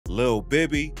Lil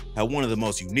Bibby had one of the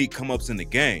most unique come-ups in the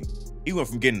game. He went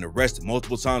from getting arrested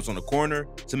multiple times on the corner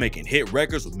to making hit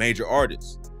records with major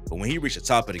artists. But when he reached the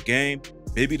top of the game,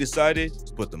 Bibby decided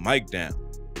to put the mic down.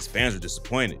 His fans were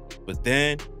disappointed. But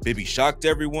then, Bibby shocked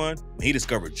everyone when he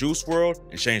discovered Juice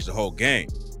WRLD and changed the whole game.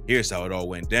 Here's how it all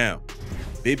went down.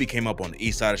 Bibby came up on the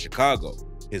east side of Chicago.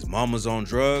 His mom was on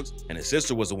drugs, and his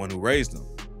sister was the one who raised him.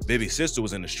 Bibby's sister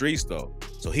was in the streets though,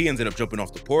 so he ended up jumping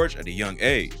off the porch at a young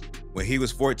age. When he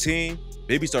was 14,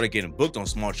 Bibby started getting booked on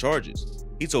small charges.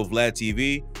 He told Vlad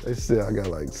TV, "They said I got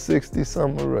like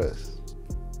 60-something arrests."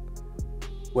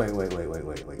 Wait.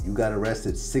 You got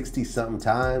arrested 60-something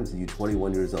times and you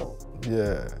 21 years old?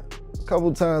 Yeah. A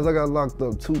couple times I got locked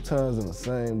up 2 times in the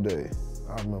same day.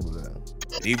 I remember that.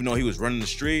 And even though he was running the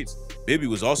streets, Bibby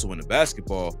was also into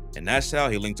basketball, and that's how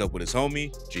he linked up with his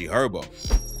homie, G Herbo.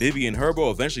 Bibby and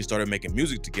Herbo eventually started making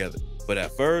music together, but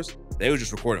at first, they were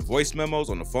just recording voice memos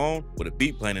on the phone with a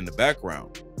beat playing in the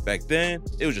background. Back then,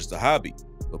 it was just a hobby,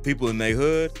 but people in their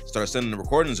hood started sending the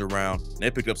recordings around and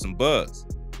they picked up some buzz.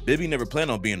 Bibby never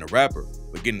planned on being a rapper,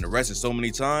 but getting arrested so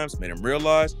many times made him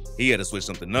realize he had to switch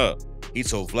something up. He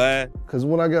told Vlad, "Cause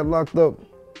when I got locked up,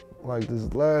 like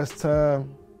this last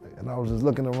time, and I was just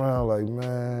looking around like,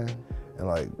 man, and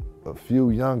like a few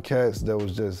young cats that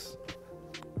was just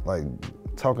like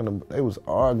they was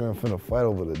arguing, finna fight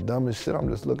over the dumbest shit. I'm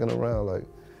just looking around like,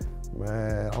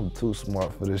 man, I'm too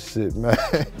smart for this shit, man."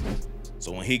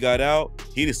 So when he got out,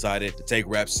 he decided to take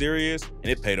rap serious,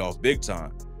 and it paid off big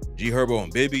time. G Herbo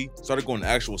and Bibby started going to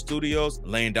actual studios and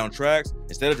laying down tracks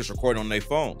instead of just recording on their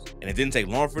phones. And it didn't take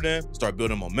long for them to start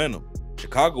building momentum.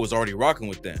 Chicago was already rocking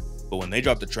with them, but when they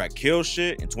dropped the track Kill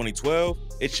Shit in 2012,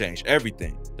 it changed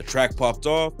everything. The track popped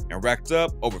off and racked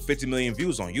up over 50 million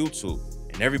views on YouTube,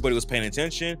 and everybody was paying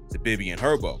attention to Bibby and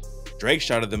Herbo. Drake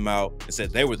shouted them out and said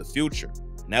they were the future,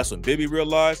 and that's when Bibby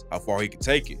realized how far he could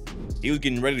take it. He was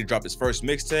getting ready to drop his first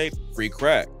mixtape, Free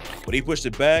Crack, but he pushed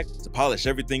it back to polish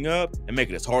everything up and make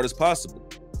it as hard as possible.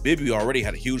 Bibby already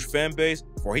had a huge fan base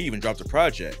before he even dropped a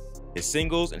project. His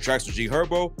singles and tracks with G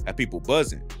Herbo had people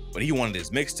buzzing, but he wanted his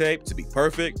mixtape to be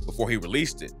perfect before he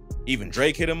released it. Even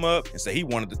Drake hit him up and said he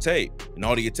wanted the tape, and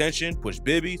all the attention pushed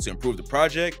Bibby to improve the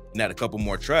project and add a couple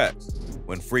more tracks.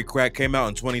 When Free Crack came out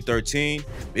in 2013,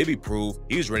 Bibby proved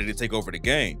he was ready to take over the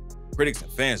game. Critics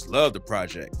and fans loved the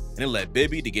project, and it led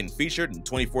Bibby to getting featured in the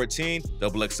 2014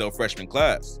 XXL freshman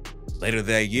class. Later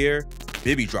that year,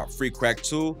 Bibby dropped Free Crack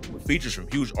 2 with features from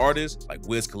huge artists like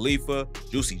Wiz Khalifa,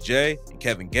 Juicy J, and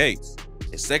Kevin Gates.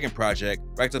 His second project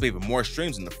racked up even more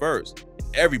streams than the first,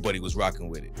 and everybody was rocking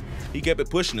with it. He kept it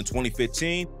pushing in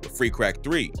 2015 with Free Crack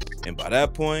 3, and by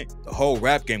that point, the whole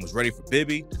rap game was ready for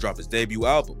Bibby to drop his debut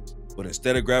album. But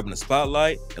instead of grabbing the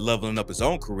spotlight and leveling up his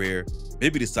own career,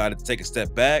 Bibby decided to take a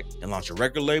step back and launch a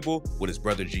record label with his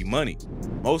brother G Money.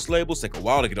 Most labels take a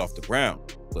while to get off the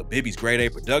ground, but Bibby's Grade A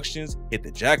Productions hit the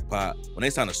jackpot when they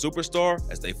signed a superstar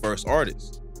as their first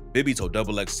artist. Bibby told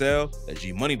XXL that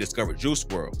G Money discovered Juice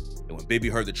WRLD, and when Bibby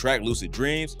heard the track Lucid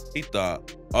Dreams, he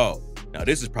thought, "Oh, now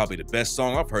this is probably the best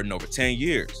song I've heard in over 10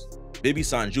 years. Bibby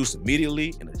signed Juice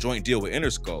immediately in a joint deal with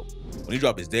Interscope. When he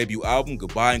dropped his debut album,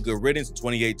 Goodbye and Good Riddance in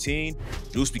 2018,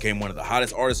 Juice became one of the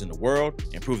hottest artists in the world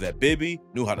and proved that Bibby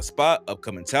knew how to spot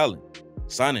upcoming talent.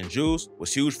 Signing Juice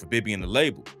was huge for Bibby and the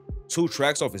label. 2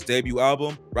 tracks off his debut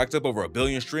album racked up over 1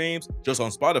 billion streams just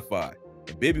on Spotify,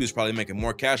 and Bibby was probably making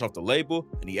more cash off the label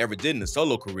than he ever did in his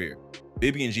solo career.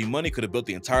 Bibby and G Money could have built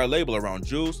the entire label around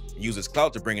Juice and used his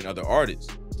clout to bring in other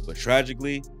artists. But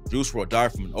tragically, Juice WRLD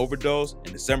died from an overdose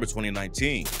in December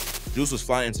 2019. Juice was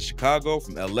flying into Chicago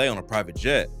from LA on a private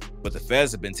jet, but the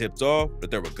feds had been tipped off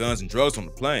that there were guns and drugs on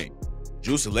the plane.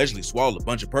 Juice allegedly swallowed a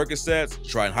bunch of Percocets to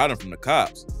try and hide him from the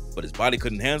cops, but his body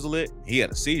couldn't handle it and he had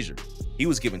a seizure. He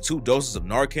was given 2 doses of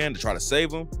Narcan to try to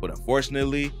save him, but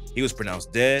unfortunately, he was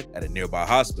pronounced dead at a nearby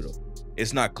hospital.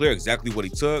 It's not clear exactly what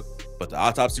he took, but the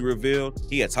autopsy revealed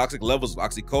he had toxic levels of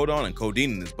oxycodone and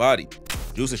codeine in his body.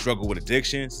 Juice had struggled with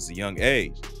addiction since a young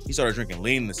age. He started drinking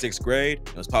lean in the 6th grade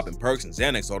and was popping perks and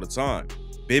Xanax all the time.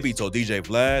 Bibby told DJ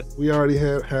Vlad, "We already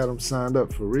had him signed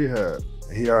up for rehab.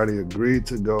 He already agreed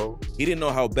to go." He didn't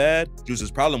know how bad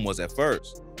Juice's problem was at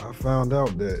first. "I found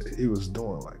out that he was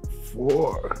doing like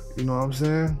 4, you know what I'm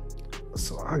saying?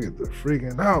 So I get to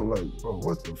freaking out like, bro,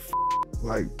 what the f?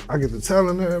 Like, I get to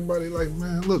telling everybody like,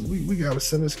 man, look, we gotta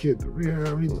send this kid to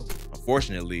rehab."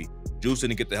 Unfortunately, Juice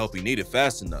didn't get the help he needed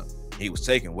fast enough. He was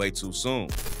taken way too soon.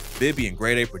 Bibby and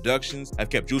Grade A Productions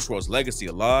have kept Juice WRLD's legacy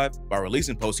alive by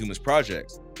releasing posthumous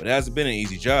projects, but it hasn't been an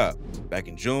easy job. Back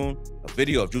in June, a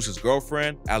video of Juice's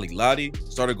girlfriend, Ali Lottie,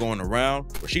 started going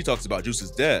around where she talks about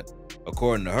Juice's death.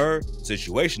 According to her, the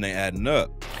situation ain't adding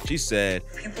up. She said,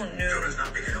 "People knew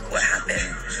what happened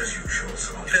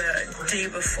the day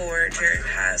before Jared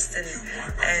passed and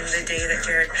the day that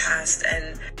Jared passed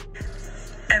and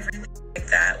everything like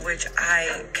that, which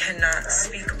I cannot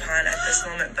speak upon at this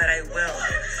moment, but I will.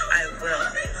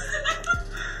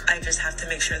 I just have to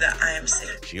make sure that I am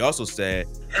safe." She also said,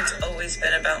 "It's always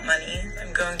been about money.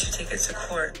 I'm going to take it to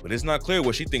court." But it's not clear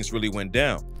what she thinks really went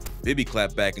down. Bibby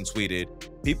clapped back and tweeted,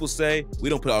 "People say we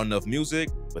don't put out enough music,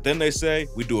 but then they say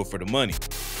we do it for the money."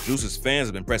 Juice's fans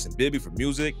have been pressing Bibby for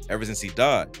music ever since he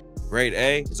died. Grade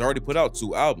A has already put out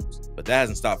 2 albums, but that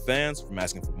hasn't stopped fans from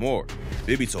asking for more.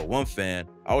 Bibby told one fan,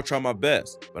 "I will try my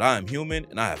best, but I am human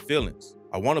and I have feelings.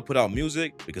 I want to put out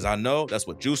music because I know that's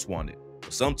what Juice wanted,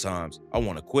 but sometimes I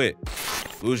want to quit.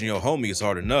 Losing your homie is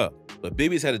hard enough, but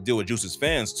Bibby's had to deal with Juice's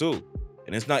fans too.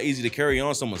 And it's not easy to carry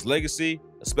on someone's legacy,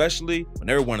 especially when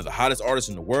they were one of the hottest artists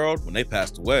in the world when they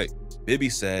passed away." Bibby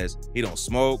says he don't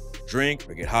smoke, drink,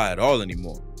 or get high at all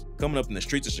anymore. Coming up in the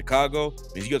streets of Chicago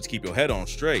means you have to keep your head on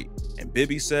straight. And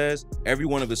Bibby says every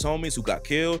one of his homies who got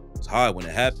killed was high when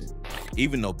it happened.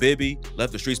 Even though Bibby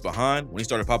left the streets behind when he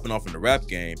started popping off in the rap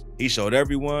game, he showed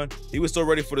everyone he was still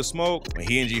ready for the smoke when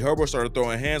he and G Herbo started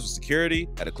throwing hands with security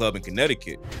at a club in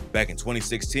Connecticut. Back in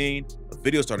 2016, a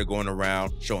video started going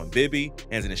around showing Bibby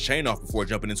handing his chain off before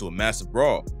jumping into a massive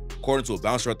brawl. According to a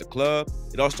bouncer at the club,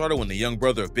 it all started when the young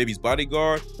brother of Bibby's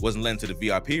bodyguard wasn't let into the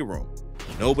VIP room.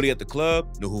 Nobody at the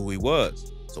club knew who he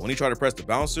was, so when he tried to press the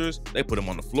bouncers, they put him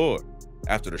on the floor.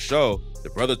 After the show, the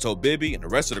brother told Bibby and the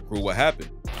rest of the crew what happened,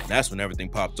 and that's when everything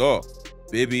popped off.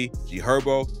 Bibby, G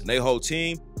Herbo, and their whole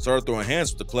team started throwing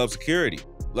hands with the club security.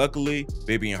 Luckily,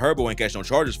 Bibby and Herbo ain't catch no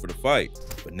charges for the fight,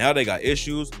 but now they got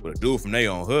issues with a dude from their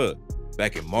own hood.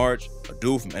 Back in March, a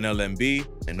dude from NLMB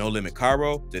and No Limit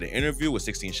Cairo did an interview with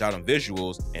 16 Shot on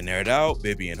Visuals and aired out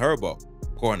Bibby and Herbo.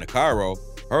 According to Cairo,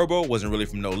 Herbo wasn't really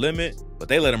from No Limit, but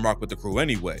they let him rock with the crew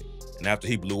anyway. And after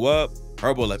he blew up,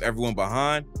 Herbo left everyone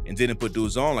behind and didn't put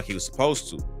dudes on like he was supposed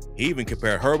to. He even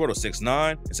compared Herbo to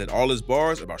 6ix9ine and said all his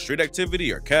bars about street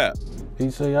activity are cap.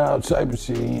 He say all type of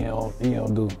shit he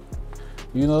don't do.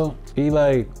 You know, he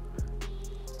like,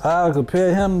 I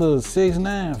compare him to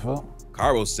 6ix9ine, folks.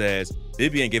 Cairo says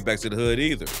Bibby ain't get back to the hood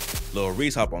either. Lil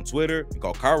Reese hopped on Twitter and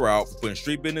called Cairo out for putting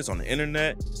street business on the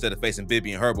internet instead of facing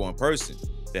Bibby and Herbo in person.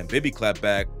 Then Bibby clapped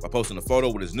back by posting a photo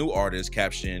with his new artist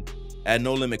captioned, "At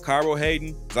No Limit Cairo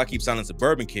hating, cause I keep signing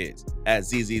suburban kids, at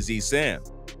ZZZ Sam."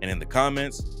 And in the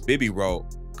comments, Bibby wrote,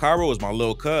 "Cairo is my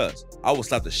little cuz. I will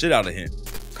slap the shit out of him."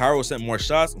 Cairo sent more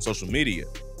shots on social media,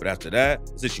 but after that,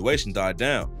 the situation died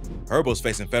down. Herbo's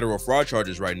facing federal fraud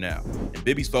charges right now, and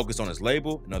Bibby's focused on his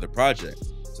label and other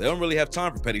projects, so they don't really have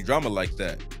time for petty drama like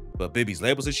that. But Bibby's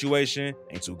label situation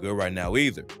ain't too good right now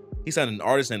either. He signed an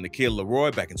artist named the Kid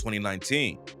Leroy back in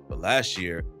 2019, but last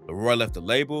year, Leroy left the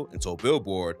label and told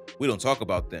Billboard, "We don't talk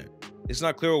about them." It's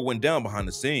not clear what went down behind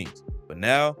the scenes, but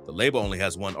now the label only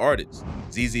has one artist.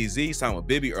 ZZZ signed with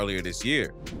Bibby earlier this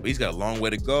year, but he's got a long way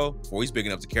to go before he's big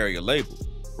enough to carry a label.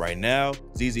 Right now,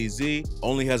 ZZZ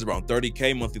only has around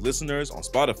 30K monthly listeners on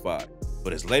Spotify,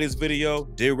 but his latest video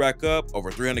did rack up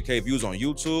over 300K views on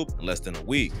YouTube in less than a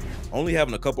week. Only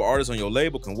having a couple artists on your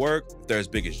label can work if they're as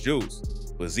big as Juice,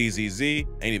 but ZZZ ain't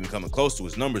even coming close to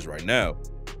his numbers right now.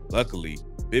 Luckily,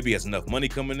 Bibby has enough money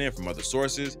coming in from other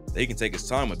sources that he can take his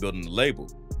time with building the label.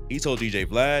 He told DJ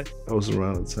Vlad, That was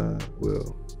around the time,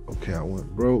 I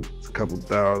went broke. It's a couple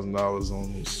 $1,000s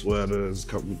on sweaters, a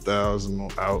couple thousand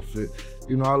on outfit.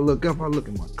 You know, I look up, I look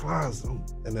in my closet,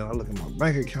 and then I look at my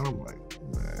bank account, I'm like,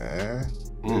 man,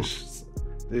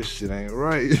 this shit ain't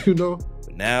right, you know?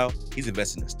 But now, he's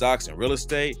investing in stocks and real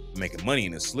estate and making money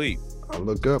in his sleep. I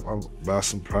look up, I buy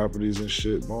some properties and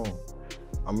shit, boom.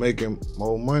 I'm making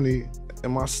more money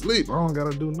in my sleep. I don't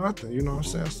gotta do nothing, you know what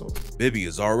I'm saying? So Bibby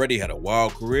has already had a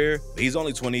wild career, but he's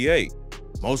only 28.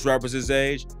 Most rappers his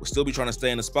age will still be trying to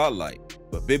stay in the spotlight,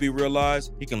 but Bibby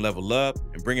realized he can level up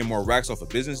and bring in more racks off of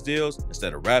business deals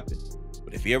instead of rapping.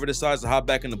 But if he ever decides to hop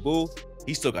back in the booth,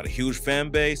 he's still got a huge fan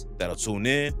base that'll tune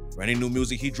in for any new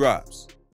music he drops.